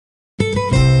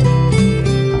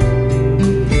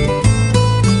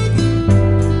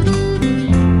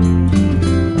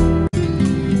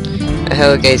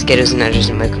Hello guys, Ghettos and Others,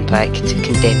 and welcome back to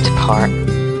Condemned Part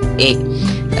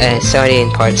 8. Sorry,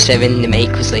 in Part 7 the mic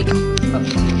was like...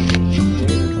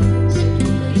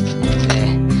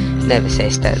 never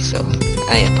says that, so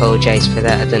I apologise for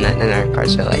that. I've done that in another part,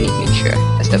 so I need to make sure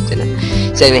I stopped doing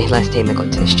it. So anyway, last time I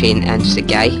got to this train and just a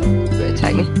guy would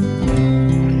attack me.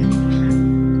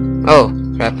 Oh,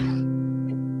 crap.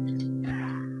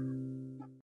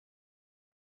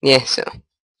 Yeah, so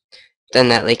done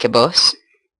that like a boss.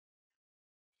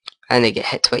 And I get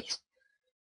hit twice.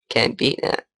 Can't beat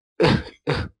that.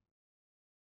 Oh,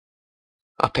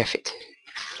 perfect.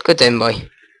 Go down, boy.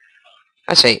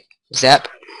 That's right. Zap.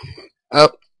 Oh.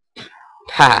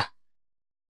 Ha.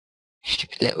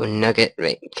 Stupid little nugget.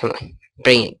 Right, come on.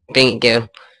 Bring it, girl.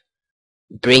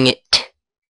 Bring it.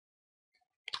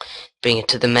 Bring it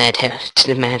to the madhouse. To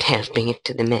the madhouse. Bring it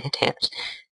to the madhouse.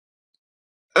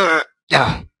 Oh.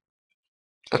 Oh,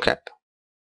 crap.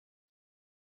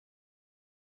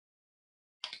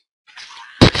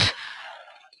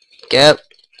 Go.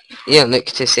 You don't look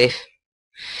too safe.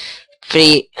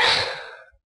 Free.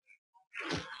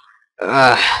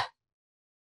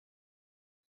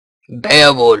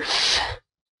 Beowulf.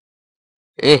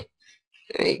 There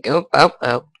you go.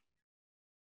 Bow.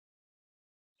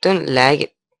 Don't lag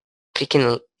it.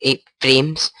 Freaking 8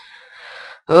 frames.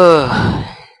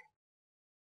 Oh.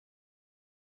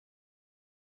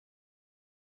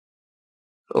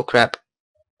 Oh, crap.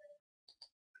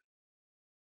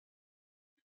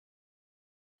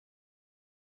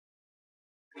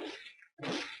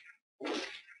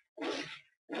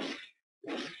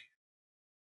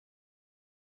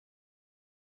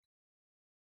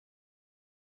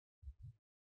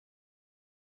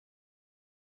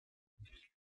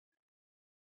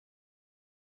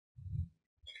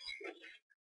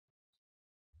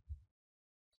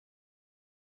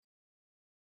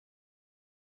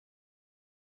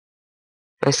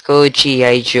 Let's go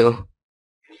G.I. Joe.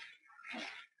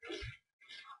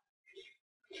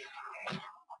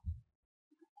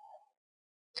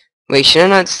 Wait, should I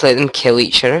not just let them kill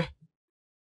each other?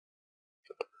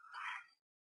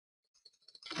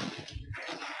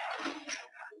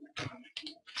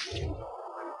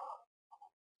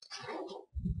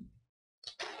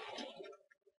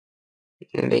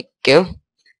 There we go.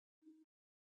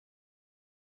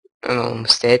 I'm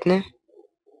almost dead now.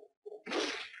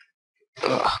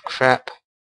 Oh, crap.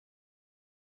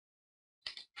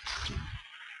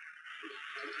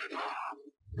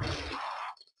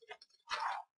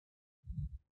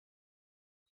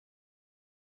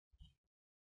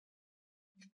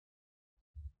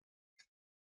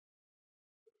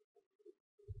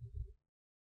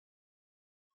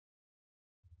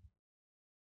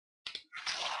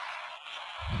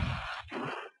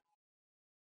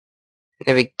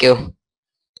 There we go.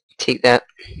 Take that.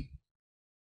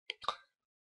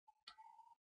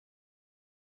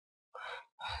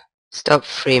 Stop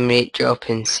frame rate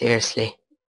dropping, seriously.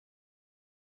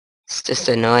 It's just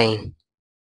annoying.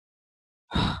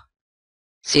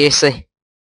 Seriously?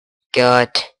 God.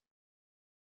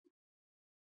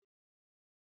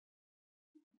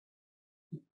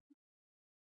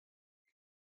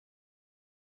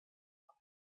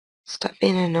 Stop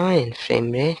being annoying,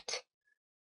 frame rate.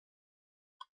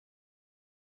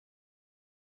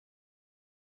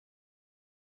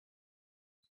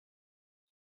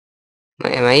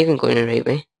 Wait, am I even going the right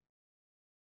way?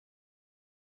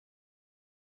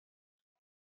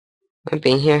 I've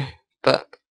been here,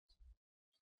 but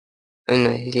I have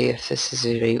no idea if this is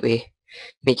the right way.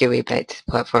 Make your way back to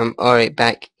the platform. Alright,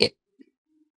 back. Yep.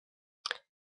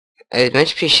 I would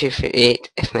much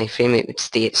appreciate if my frame rate would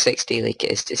stay at 60 like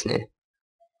it is just now.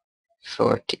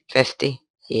 40, 50,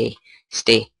 yay,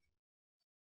 stay.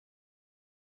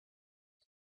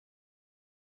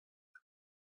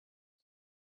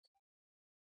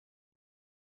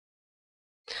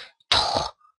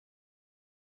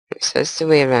 So that's the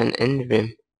way around in the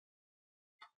room.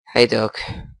 Hi dog.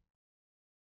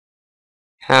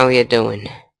 How you doing?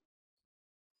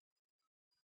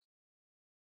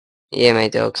 Yeah, my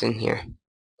dog's in here.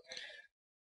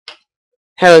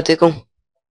 Hello, Diggle.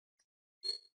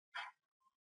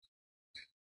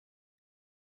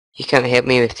 You can't help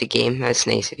me with the game. That's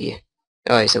nice of you.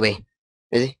 Oh, he's away.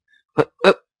 Is he?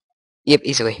 Oh. Yep,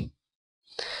 he's away.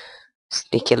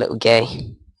 Sneaky little guy.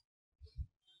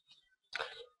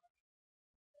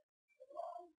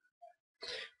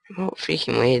 What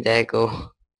freaking way did I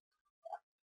go?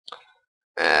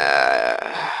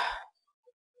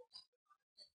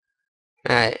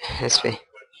 Alright, this way.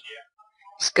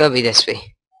 It's gotta be this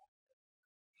way.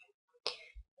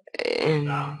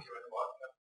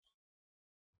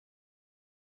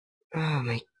 Oh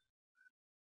my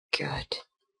God.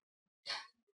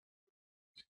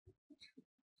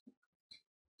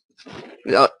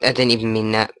 Oh, I didn't even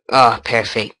mean that. Oh,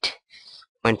 perfect.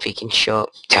 One freaking shot.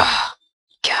 Oh,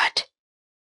 God.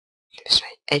 That's my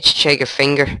edge trigger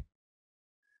finger.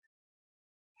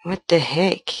 What the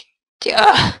heck?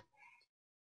 Ah!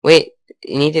 Wait,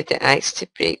 you needed the axe to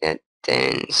break that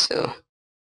down, so...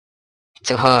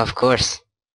 So, oh, of course.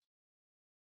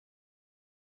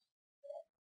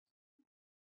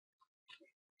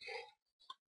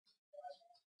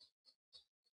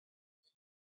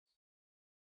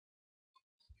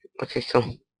 Okay,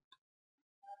 cool.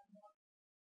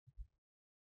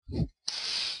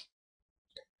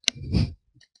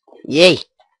 Yay!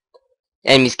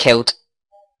 Enemies killed.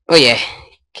 Oh yeah,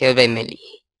 killed by melee.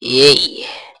 Yay!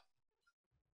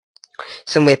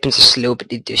 Some weapons are slow, but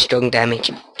they do strong damage.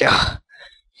 Ugh.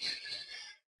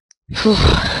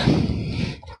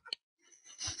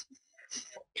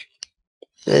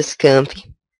 That's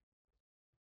comfy.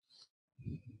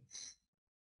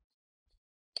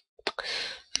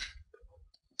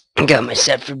 Got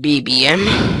myself a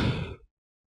BBM.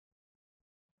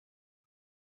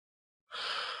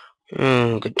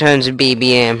 Good tons of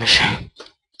BBMs.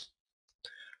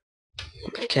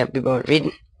 Can't be bothered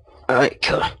reading. Alright,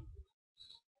 cool.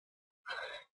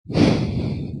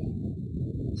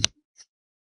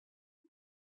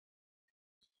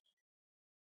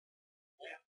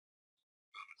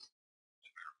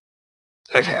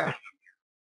 Okay.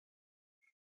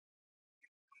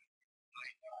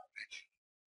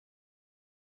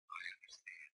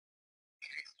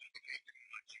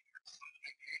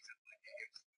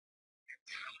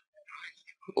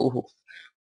 Ooh.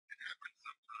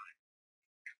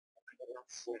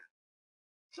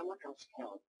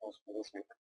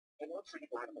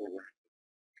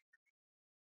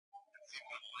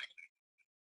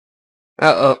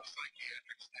 Uh-oh.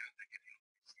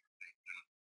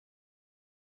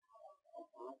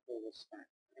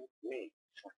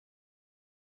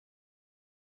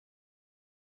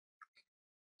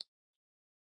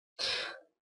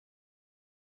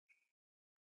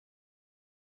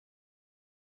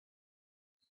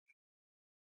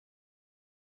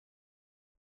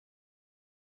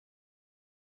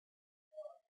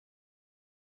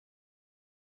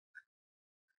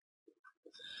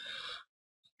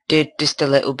 Dude, just a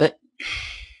little bit.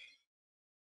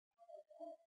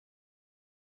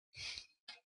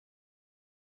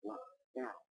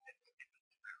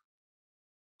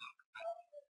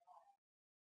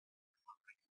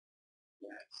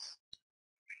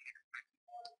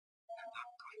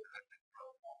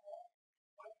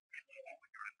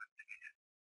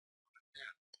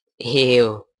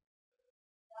 Ew.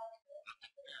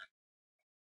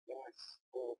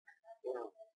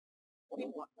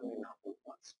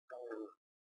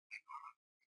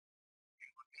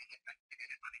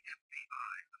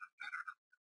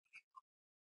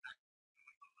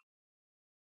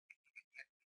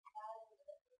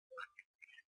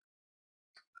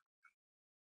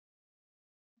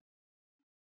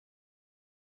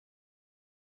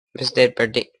 Miss Dead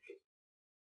Birdie.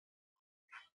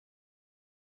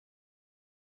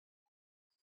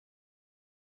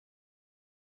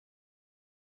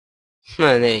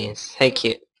 Oh, there he is. How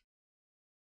cute.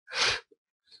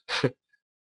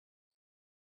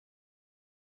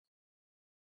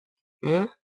 Huh?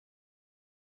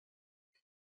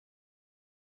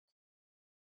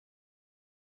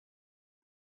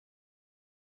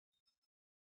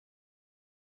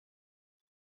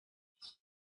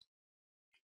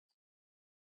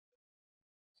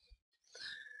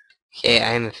 Okay,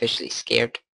 I am officially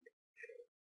scared.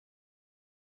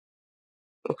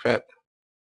 Oh crap.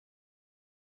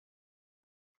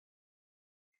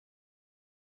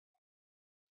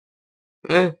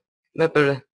 Blah, blah,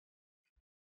 blah.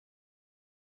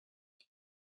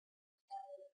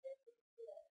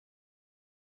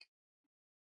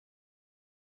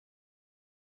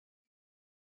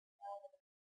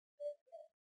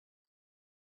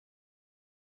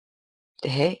 The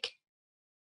heck?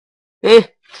 Eh?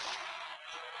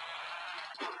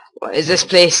 What is this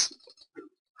place?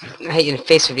 I hit you in the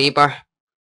face with rebar.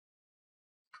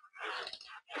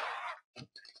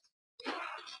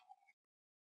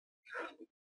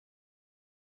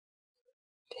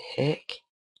 The heck?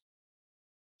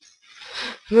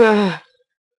 Ah,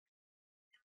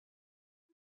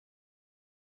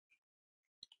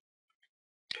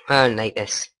 I don't like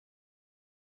this.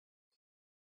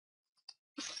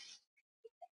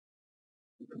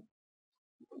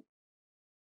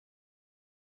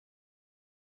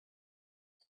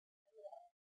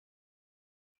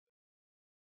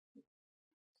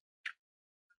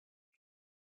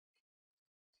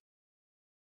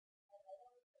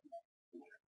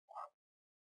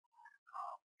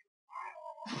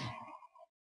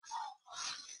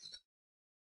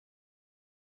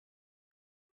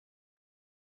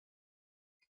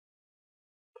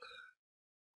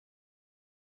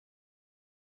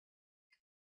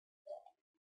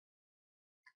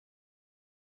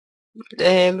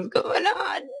 What's going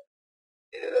on?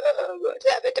 What's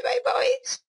happened to my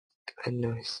boys? God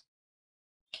knows.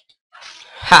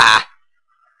 Ha!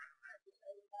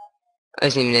 That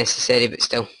wasn't even necessary, but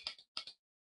still.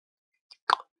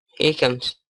 Here he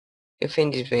comes. He'll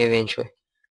find his way eventually.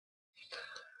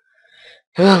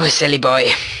 Oh, my silly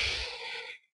boy.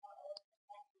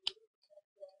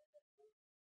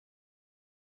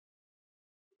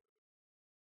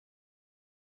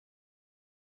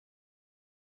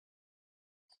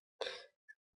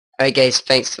 Alright guys,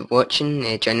 thanks for watching.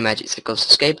 Join the Magic Circle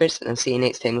subscribers, and I'll see you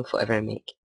next time with whatever I make.